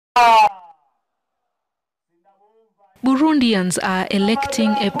Burundians are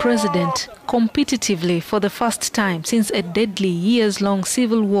electing a president competitively for the first time since a deadly years-long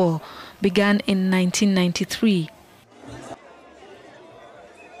civil war began in 1993.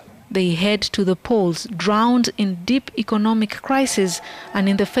 They head to the polls drowned in deep economic crisis and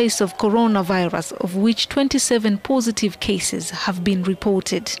in the face of coronavirus, of which 27 positive cases have been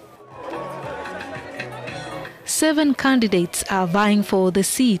reported. 7 candidates are vying for the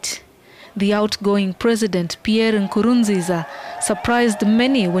seat. The outgoing president, Pierre Nkurunziza, surprised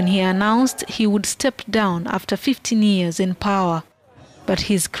many when he announced he would step down after 15 years in power. But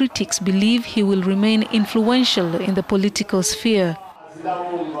his critics believe he will remain influential in the political sphere.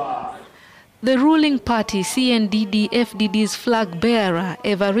 The ruling party, CNDD-FDD's flag-bearer,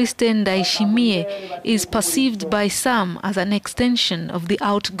 Evariste Ndayishimiye, is perceived by some as an extension of the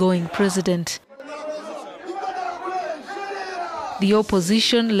outgoing president. The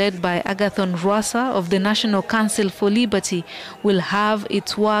opposition, led by Agathon Rwasa of the National Council for Liberty, will have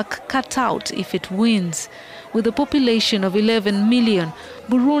its work cut out if it wins. With a population of 11 million,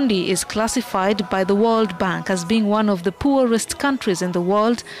 Burundi is classified by the World Bank as being one of the poorest countries in the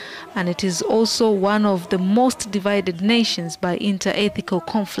world, and it is also one of the most divided nations by inter-ethnic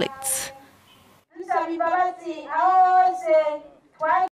conflicts.